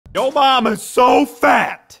Yo mama's so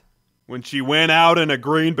fat! When she went out in a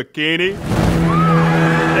green bikini,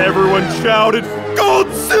 everyone shouted,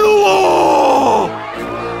 Godzilla!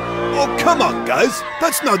 Oh, come on, guys.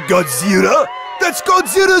 That's not Godzilla. That's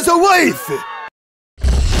Godzilla's wife!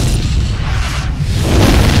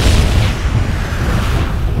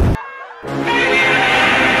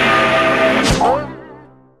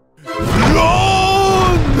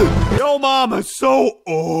 Run! Yo mama's so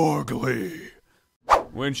ugly.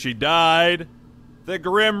 When she died, the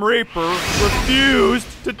Grim Reaper refused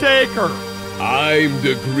to take her. I'm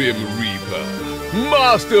the Grim Reaper,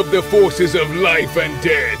 master of the forces of life and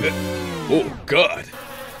death. Oh, God.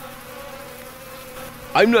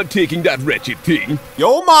 I'm not taking that wretched thing.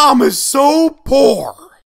 Yo mom is so poor.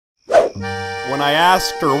 When I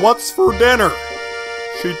asked her what's for dinner,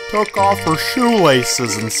 she took off her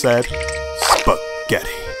shoelaces and said, spaghetti.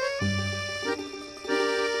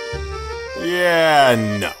 Yeah,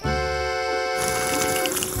 no.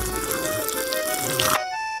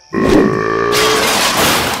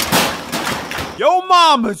 Yo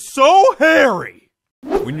mom is so hairy.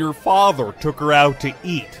 When your father took her out to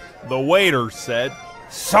eat, the waiter said,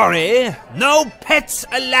 Sorry, no pets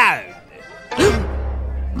allowed.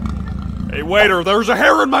 Hey waiter, there's a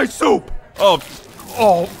hair in my soup! Oh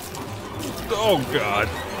God.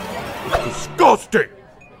 Disgusting!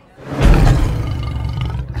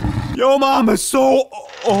 Yo mom is so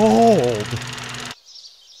old.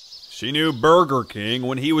 She knew Burger King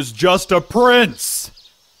when he was just a prince.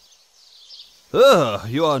 Ugh,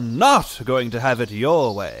 you are not going to have it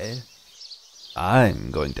your way. I'm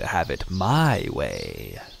going to have it my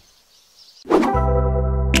way. Yo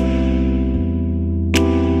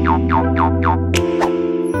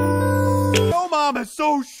mom is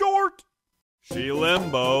so short. She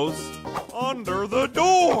limbos under the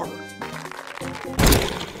door.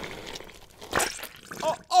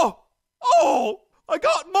 Oh! I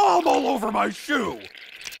got mom all over my shoe.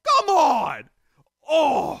 Come on!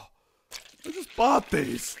 Oh! I just bought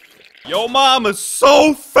these. Yo mom is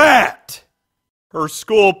so fat. Her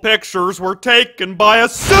school pictures were taken by a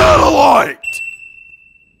satellite.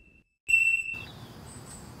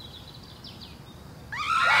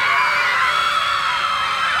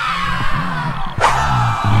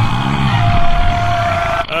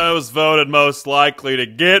 I was voted most likely to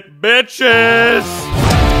get bitches.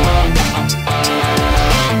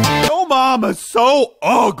 Yo mama's so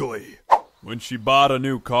ugly. When she bought a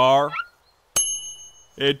new car,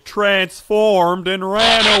 it transformed and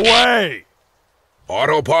ran away.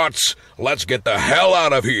 Autobots, let's get the hell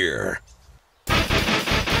out of here.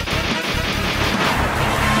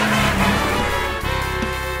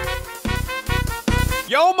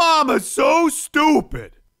 Yo mama's so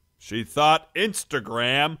stupid. She thought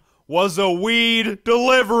Instagram was a weed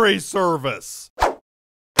delivery service.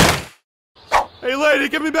 Hey lady,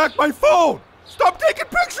 give me back my phone! Stop taking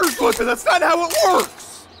pictures with it! That's not how it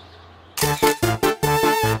works!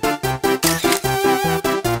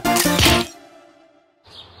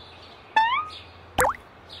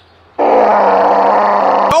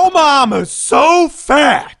 Yo mama's so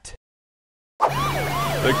fat!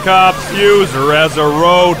 The cops use her as a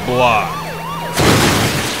roadblock.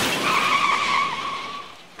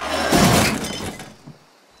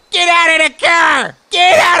 Get out of the car!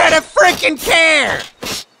 Get out of the freaking car!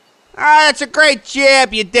 Ah, that's a great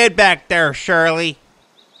job you did back there, Shirley.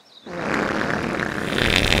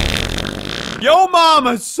 Yo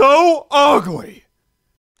mama's so ugly.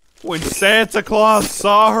 When Santa Claus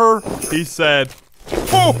saw her, he said,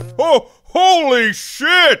 holy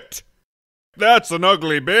shit! That's an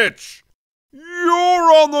ugly bitch.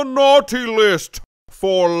 You're on the naughty list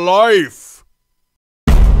for life.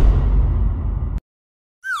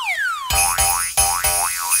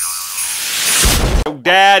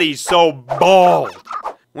 Daddy's so bald.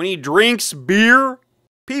 When he drinks beer,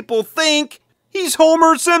 people think he's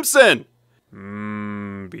Homer Simpson.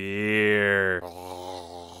 Beer.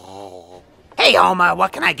 Hey, Homer,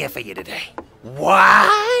 what can I get for you today?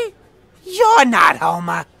 What? You're not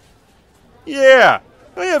Homer. Yeah,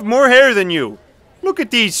 I have more hair than you. Look at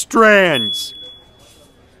these strands.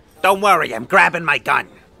 Don't worry, I'm grabbing my gun.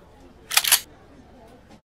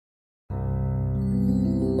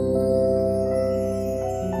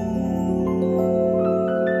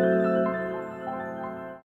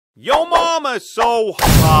 Yo mama's so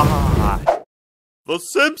hot. The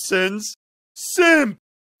Simpsons simp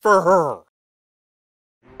for her.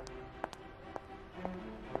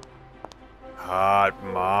 Hot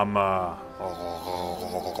mama.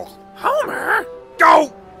 Homer?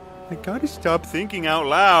 Go! I gotta stop thinking out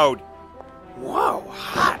loud. Whoa,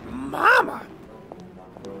 hot mama.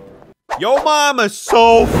 Yo mama's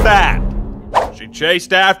so fat. She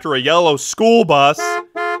chased after a yellow school bus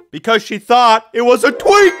because she thought it was a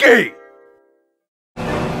Twinkie.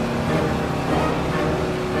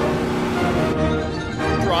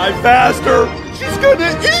 Drive faster, she's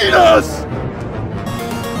gonna eat us.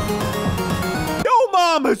 Yo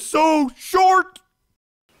mama's so short.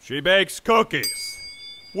 She bakes cookies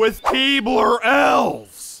with Keebler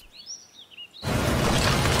elves.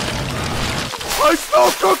 I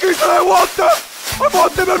smell cookies and I want them! I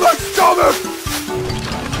want them in my stomach!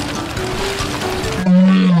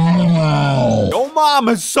 Your mom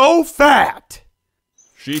is so fat!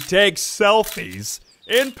 She takes selfies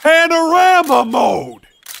in panorama mode!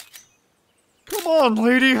 Come on,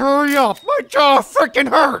 lady, hurry up! My jaw freaking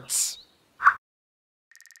hurts!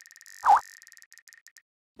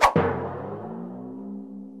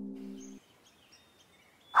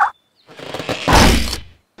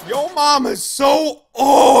 Your mom is so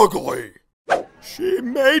ugly! She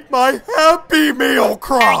made my Happy Meal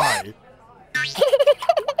cry!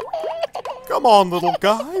 Come on, little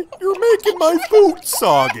guy. You're making my food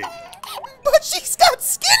soggy. But she's got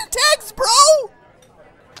skin tags, bro!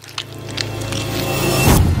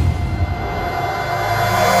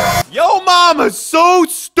 Yo mama's so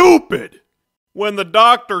stupid! When the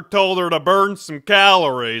doctor told her to burn some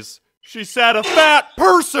calories, she set a fat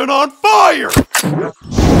person on fire!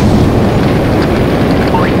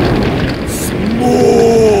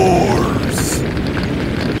 S'mores!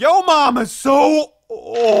 Yo mama's so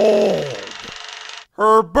old.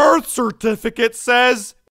 Her birth certificate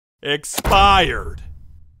says expired.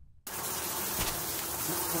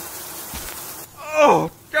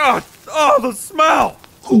 Oh, God. Oh, the smell.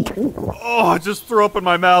 Oh, I just threw up in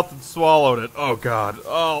my mouth and swallowed it. Oh, God.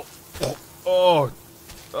 Oh,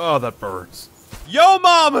 that burns. Yo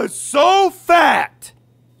mama's so fat.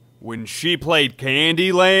 When she played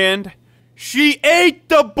Candyland, she ate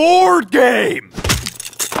the board game.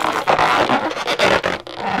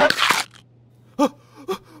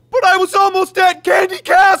 But I was almost at Candy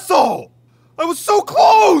Castle! I was so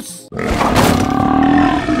close!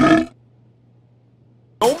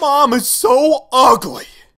 Your mom is so ugly.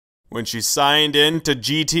 When she signed in to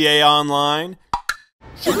GTA Online,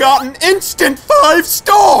 she got an instant 5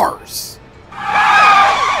 stars!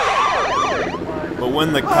 But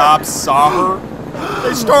when the cops saw her,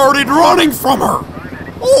 they started running from her!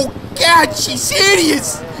 Oh, God, she's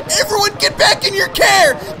hideous! Everyone get back in your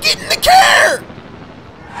car! Get in the car!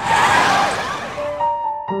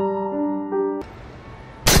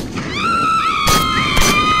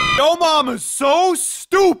 Yo mama's so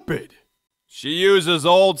stupid! She uses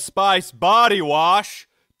Old Spice body wash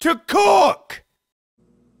to cook!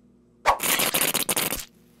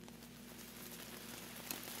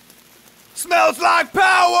 Smells like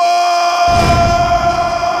power!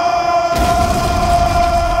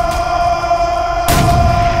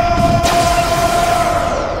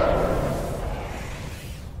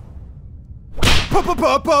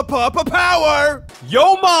 Power!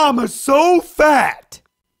 Yo mama's so fat!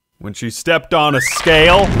 When she stepped on a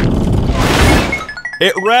scale,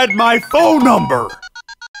 it read my phone number!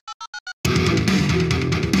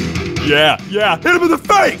 Yeah, hit him in the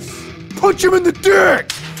face! Punch him in the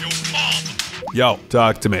dick! Yo,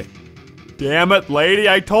 talk to me. Damn it, lady,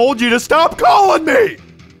 I told you to stop calling me!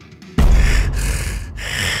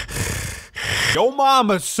 Yo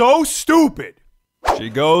mama's so stupid! She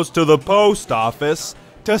goes to the post office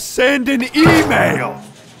to send an email.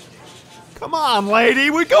 Come on,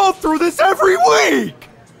 lady, we go through this every week.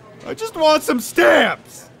 I just want some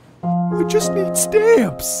stamps. I just need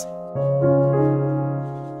stamps.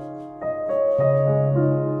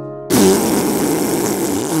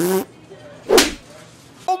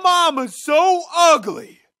 Oh, Mama's so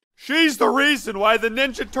ugly. She's the reason why the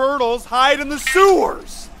Ninja Turtles hide in the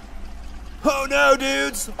sewers. Oh no,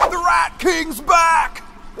 dudes! The Rat King's back!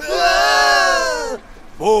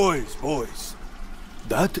 Boys,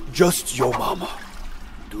 that just your mama.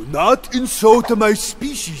 Do not insult my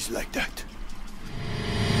species like that.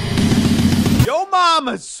 Yo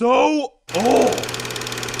mama's so old.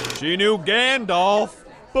 She knew Gandalf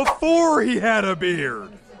before he had a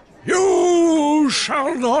beard. You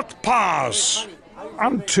shall not pass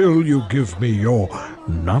until you give me your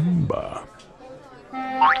number.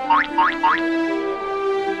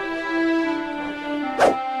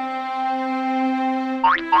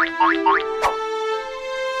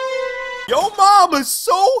 Yo mama's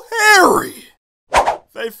so hairy.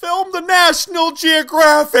 They filmed the National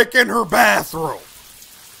Geographic in her bathroom.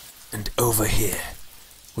 And over here,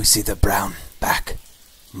 we see the brown back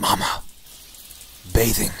mama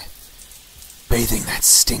bathing that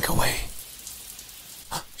stink away.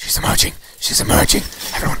 She's emerging. She's emerging.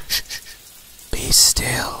 Everyone, shh, shh, shh. Be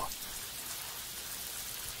still.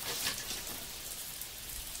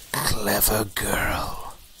 Clever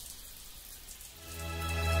girl.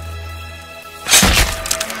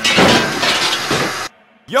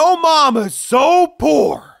 Yo mama's so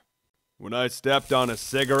poor! When I stepped on a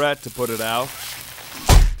cigarette to put it out,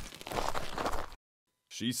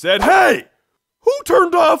 she said, "Hey! Who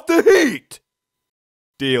turned off the heat?"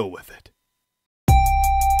 Deal with it.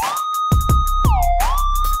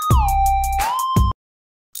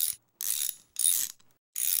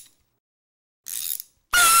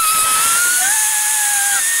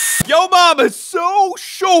 Yo mama's so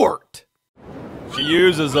short! She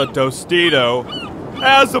uses a Tostito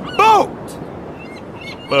as a boat!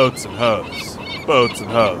 Boats and hoes. Boats and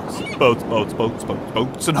hoes. Boats, boats, boats, boats,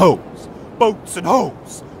 boats and hoes. Boats and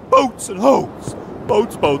hoes. Boats and hoes.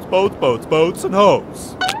 Boats, boats, boats, boats, boats and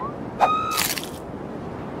hoes.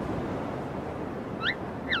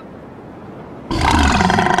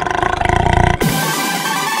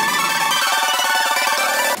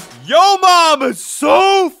 Yo mama's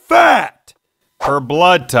so fat! Her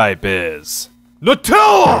blood type is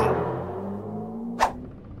Nutella!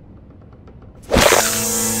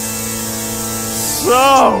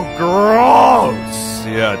 So gross,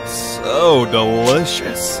 yet so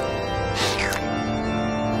delicious.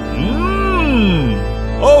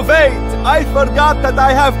 Oh wait, I forgot that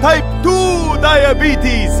I have type 2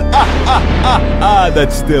 diabetes.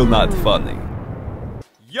 That's still not funny.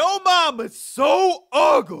 Yo mama's so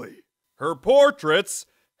ugly, her portraits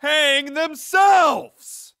hang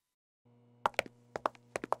themselves.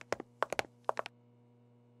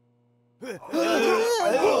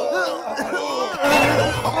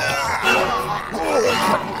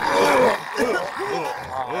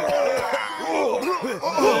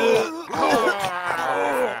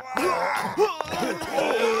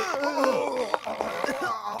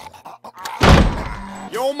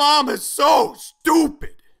 Yo mom is so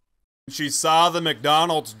stupid. She saw the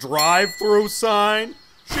McDonald's drive-thru sign.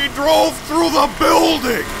 She drove through the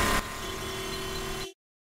building.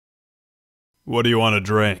 What do you want to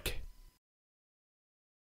drink?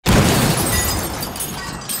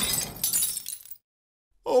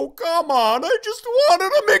 Oh, come on, I just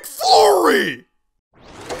wanted a McFlurry!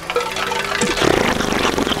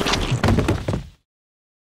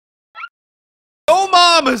 Yo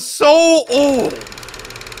mom is so old.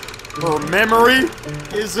 Her memory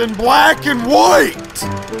is in black and white.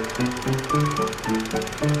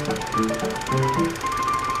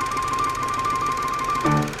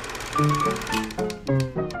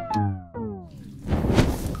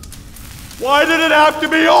 Why did it have to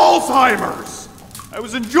be Alzheimer's? I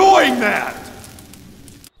was enjoying that.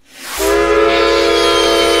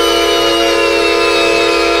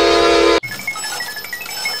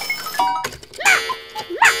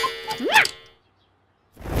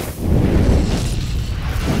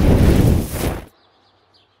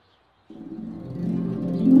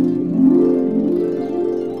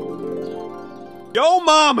 Yo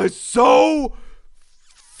mom is so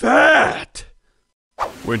fat.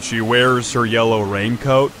 When she wears her yellow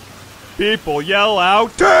raincoat, people yell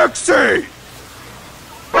out, "Taxi!"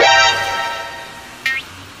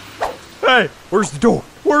 Hey, where's the door?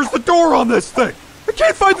 Where's the door on this thing? I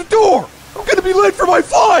can't find the door! I'm gonna be late for my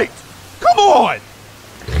flight! Come on!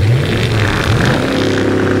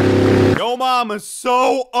 Yo mom is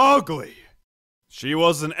so ugly. She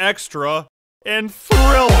was an extra in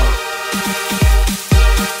Thriller.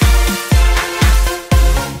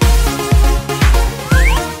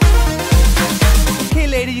 Okay,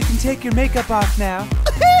 lady, you can take your makeup off now.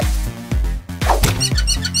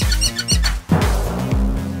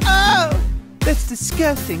 Oh, that's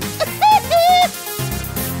disgusting.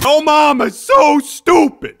 Oh, mom is so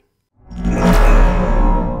stupid.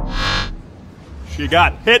 She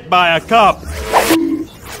got hit by a cup.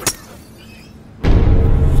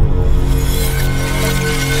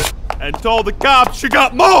 And told the cops she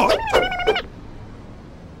got mugged.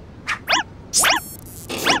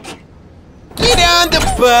 Get on the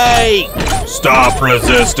bike! Stop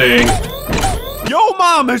resisting. Yo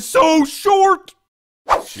mom is so short.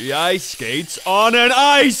 She ice skates on an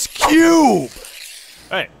ice cube.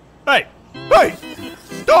 Hey, hey, hey!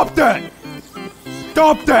 Stop that!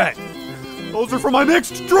 Stop that! Those are for my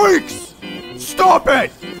mixed drinks! Stop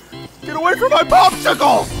it! Get away from my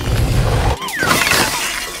popsicles!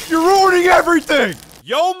 You're ruining everything!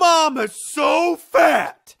 Yo mom is so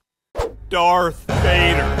fat! Darth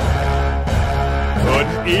Vader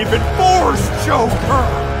couldn't even force choke her!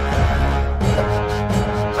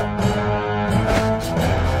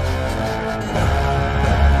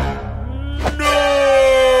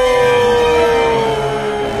 No!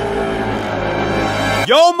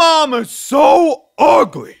 Yo mama's so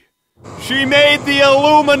ugly. She made the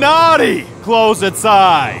Illuminati close its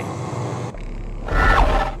eye.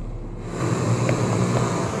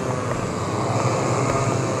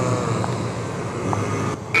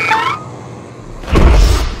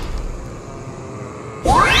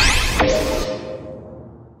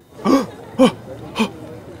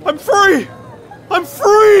 I'm free! I'm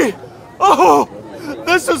free! Oh,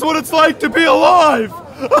 this is what it's like to be alive!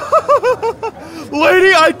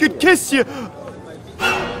 Lady, I could kiss you.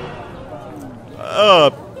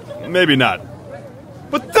 Maybe not.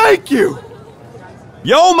 But thank you!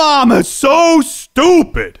 Yo mama's so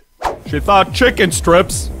stupid! She thought chicken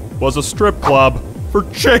strips was a strip club for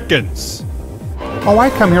chickens. Oh, I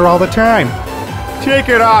come here all the time. Take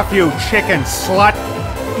it off, you chicken slut!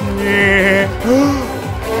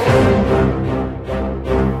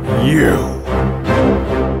 You.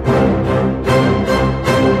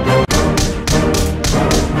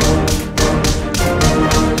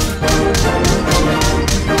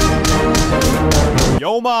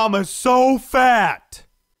 Yo mama's so fat.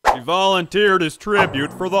 She volunteered as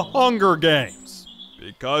tribute for the Hunger Games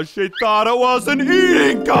because she thought it was an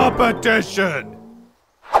eating competition.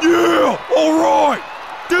 Yeah, all right.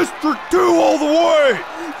 District 2 all the way.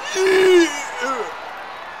 Yeah.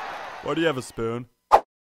 Why do you have a spoon?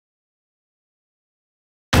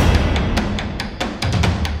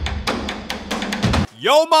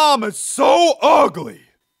 Yo mama's so ugly.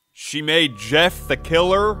 She made Jeff the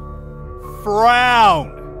Killer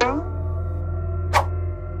frown.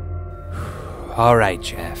 All right,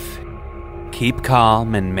 Jeff. Keep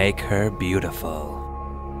calm and make her beautiful.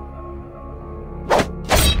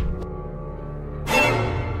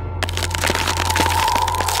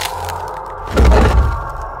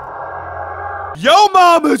 Yo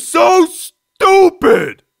mama's so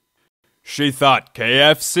stupid. She thought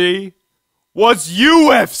KFC was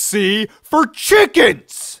UFC for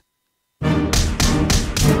chickens.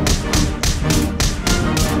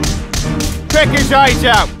 Check his eyes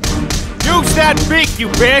out. Use that beak, you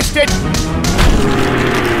bastard.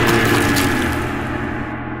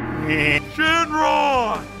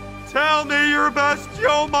 Shinron, tell me your best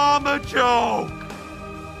Yo mama joke.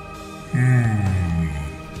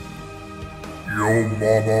 Yo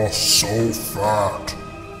mama so fat.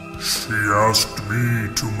 She asked me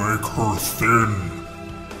to make her thin,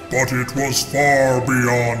 but it was far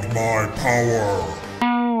beyond my power.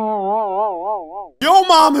 Yo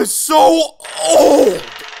mama's so old.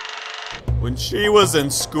 When she was in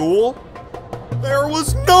school, there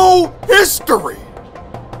was no history.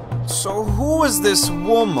 So who was this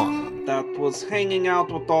woman that was hanging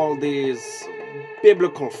out with all these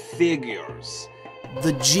biblical figures?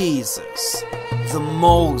 The Jesus, the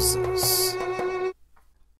Moses.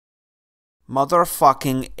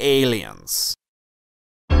 Motherfucking aliens.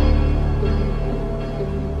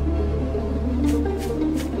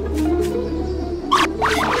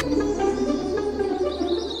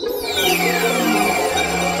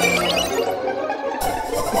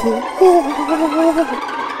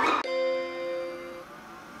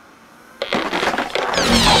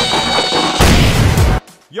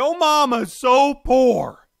 Yo mama's so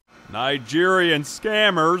poor. Nigerian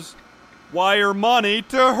scammers wire money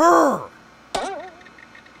to her.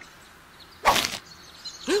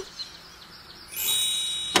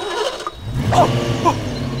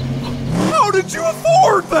 How did you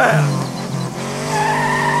afford that?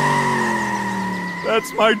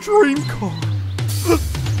 That's my dream car.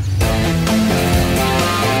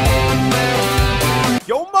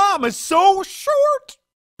 Yo mama's so short.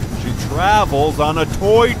 She travels on a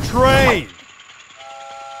toy train.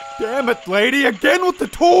 Damn it, lady, again with the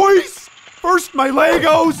toys? First my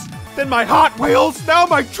Legos, then my Hot Wheels, now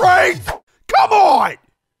my trains? Come on!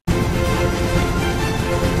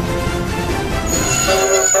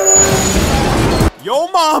 Yo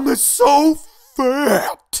mama's so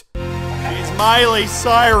fat. She's Miley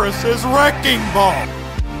Cyrus's wrecking ball.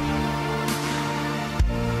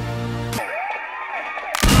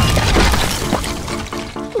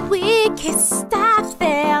 Wicked stuff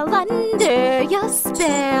fell under your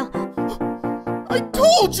spell. I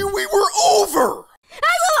told you we were over!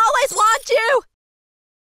 I will always want you!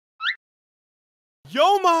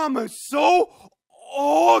 Yo mama's so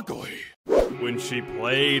ugly. When she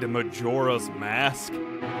played Majora's Mask, the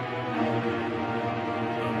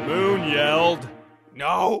moon yelled,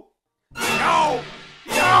 "No! No!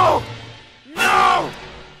 No! No!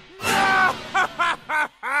 No!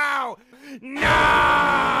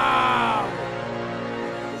 No!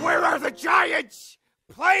 Where are the giants?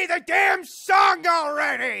 Play the damn song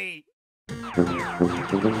already!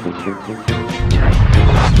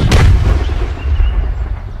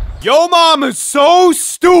 Yo mama's so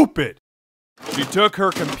stupid! She took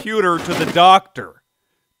her computer to the doctor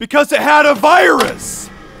because it had a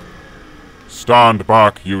virus! Stand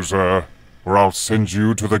back, user, or I'll send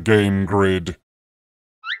you to the game grid.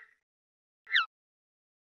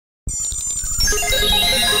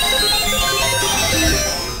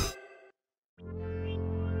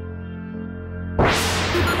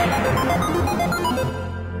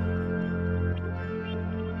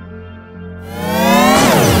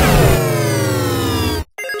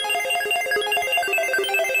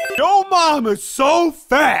 Yo mama's so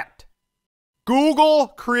fat! Google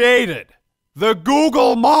created the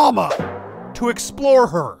Google Mama to explore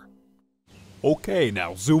her. Okay,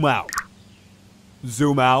 now zoom out.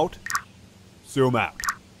 Zoom out. Zoom out.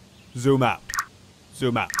 Zoom out. Zoom out.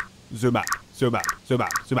 Zoom out. Zoom out. Zoom out. Zoom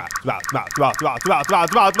out. Zoom out. Zoom out. Zoom out. Zoom out. Zoom out. Zoom out. Zoom out.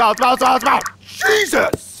 Zoom out. Zoom out. Zoom out. Zoom out.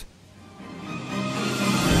 Jesus!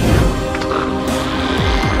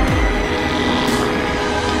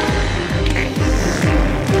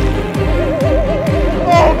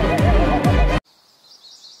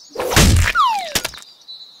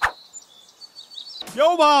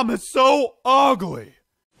 Yo mom is so ugly.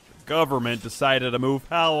 The government decided to move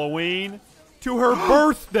Halloween to her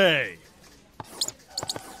birthday.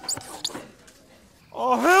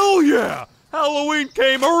 Oh hell yeah! Halloween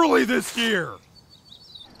came early this year.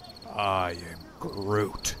 I am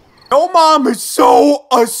Groot. Yo mom is so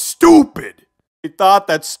stupid. He thought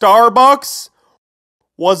that Starbucks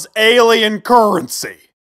was alien currency.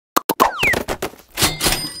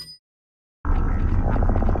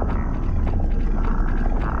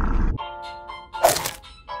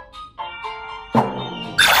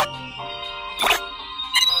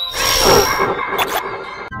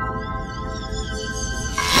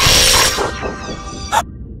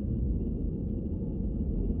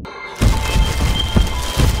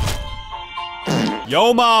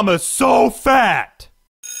 Yo mama's so fat!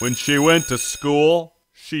 When she went to school,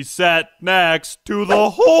 she sat next to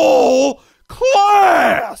the whole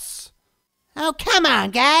class! Oh, come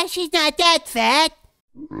on, guys. She's not that fat.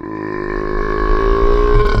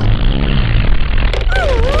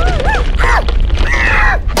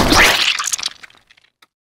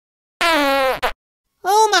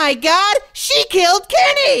 Oh my God! She killed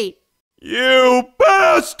Kenny! You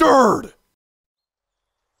bastard!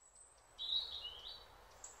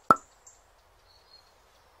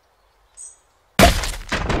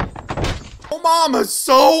 Mama's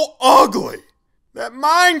so ugly that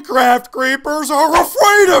Minecraft creepers are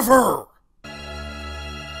afraid of her.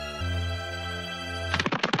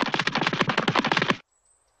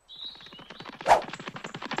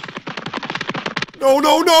 No,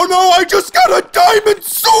 no, no, no, I just got a diamond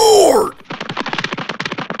sword!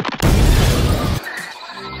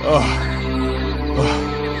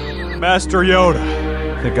 Master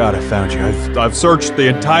Yoda, thank God I found you. I've searched the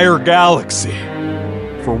entire galaxy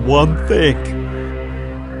for one thing.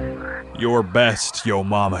 Your best Yo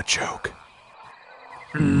Mama joke.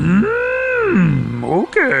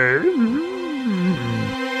 Okay.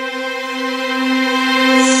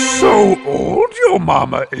 So old Yo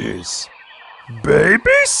Mama is.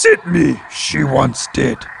 Babysit me, she once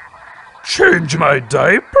did. Change my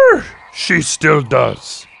diaper, she still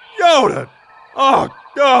does. Yoda! Oh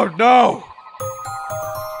no!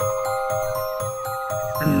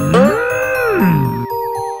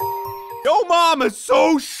 Yo Mama's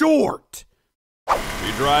so short.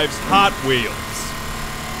 She drives Hot Wheels.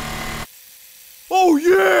 Oh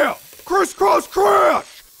yeah! Crisscross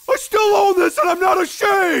crash! I still own this and I'm not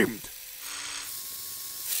ashamed!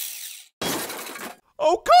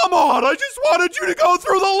 Oh come on! I just wanted you to go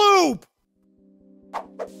through the loop!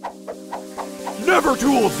 Never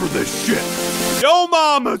too old for this shit! Yo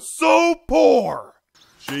Mama's so poor!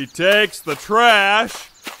 She takes the trash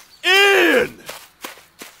in!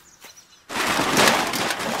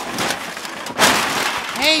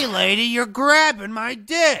 Hey, lady, you're grabbing my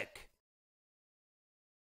dick.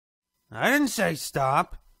 I didn't say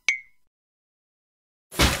stop.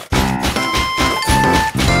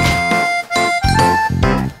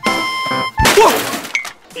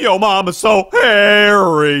 Yo Mama's so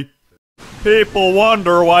hairy. People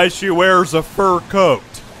wonder why she wears a fur coat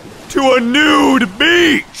to a nude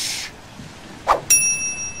beach.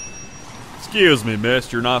 Excuse me,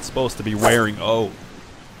 miss, you're not supposed to be wearing... Oh,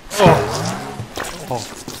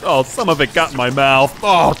 some of it got in my mouth.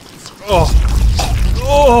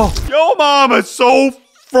 Yo Mama's so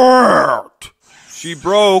fat. She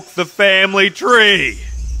broke the family tree.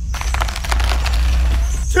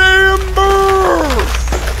 Timber!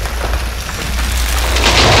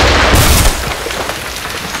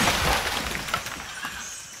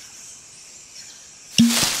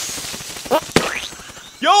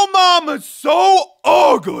 Yo mama's so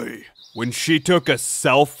ugly! When she took a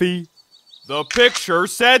selfie, the picture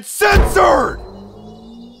said censored!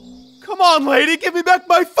 Come on, lady, give me back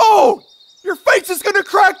my phone! Your face is gonna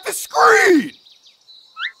crack the screen!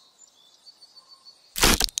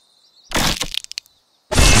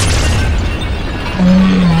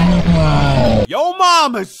 Yo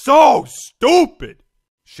mama's so stupid!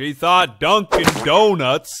 She thought Dunkin'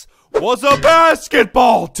 Donuts was a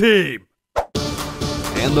basketball team!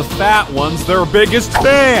 And the fat one's their biggest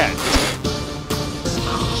fan!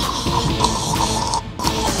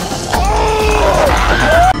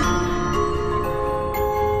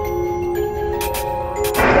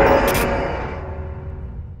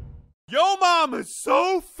 Yo mama's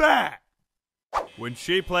so fat! When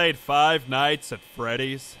she played Five Nights at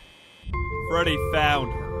Freddy's, Freddy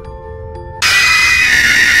found her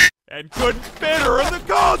and couldn't fit her in the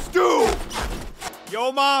costume!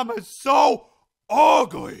 Yo mama's so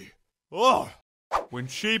ugly! Ugh! When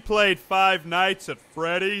she played Five Nights at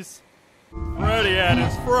Freddy's, Freddy and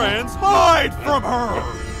his friends hide from her!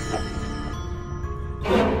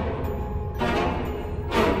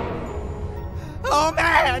 Oh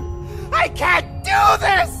man! I can't do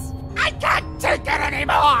this! I can't take it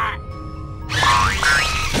anymore!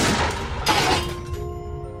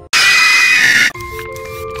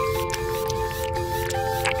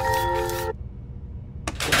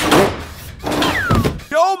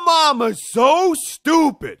 Yo mama's so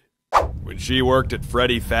stupid! When she worked at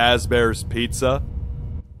Freddy Fazbear's Pizza,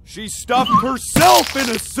 she stuffed herself in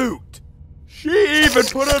a suit! She even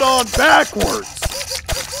put it on backwards!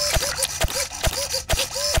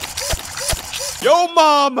 Yo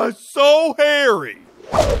mama's so hairy!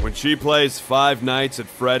 When she plays Five Nights at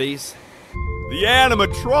Freddy's, the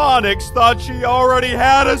animatronics thought she already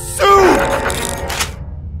had a suit!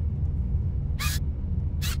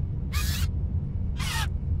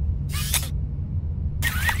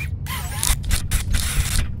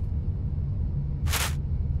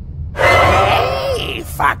 Hey,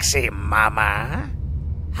 Foxy Mama.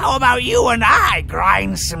 How about you and I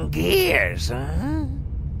grind some gears, huh?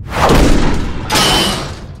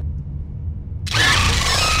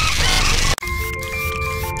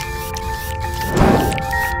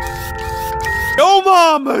 Yo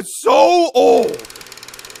mama's so old!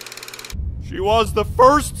 She was the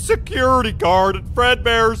first security guard at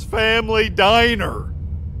Fredbear's Family Diner.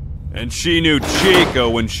 And she knew Chica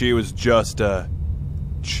when she was just a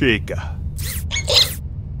Chica.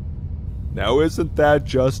 Now isn't that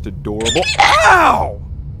just adorable? Ow!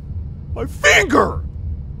 My finger!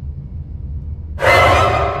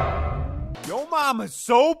 Yo mama's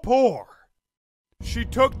so poor. She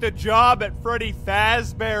took the job at Freddy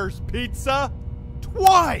Fazbear's Pizza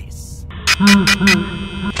twice.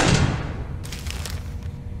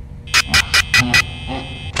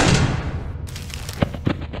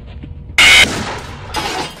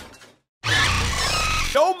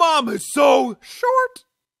 Yo mama's so short.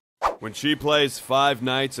 When she plays Five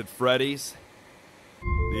Nights at Freddy's,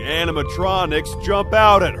 the animatronics jump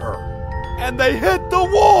out at her, and they hit the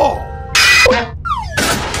wall!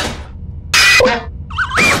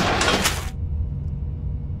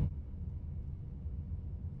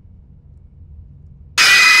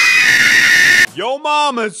 Yo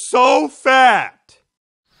mama's so fat!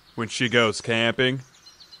 When she goes camping,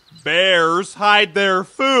 bears hide their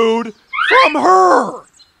food from her!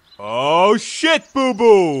 Oh shit,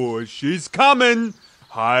 boo-boo! She's coming!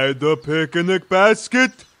 Hide the picnic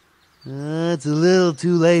basket! It's a little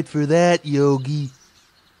too late for that, Yogi.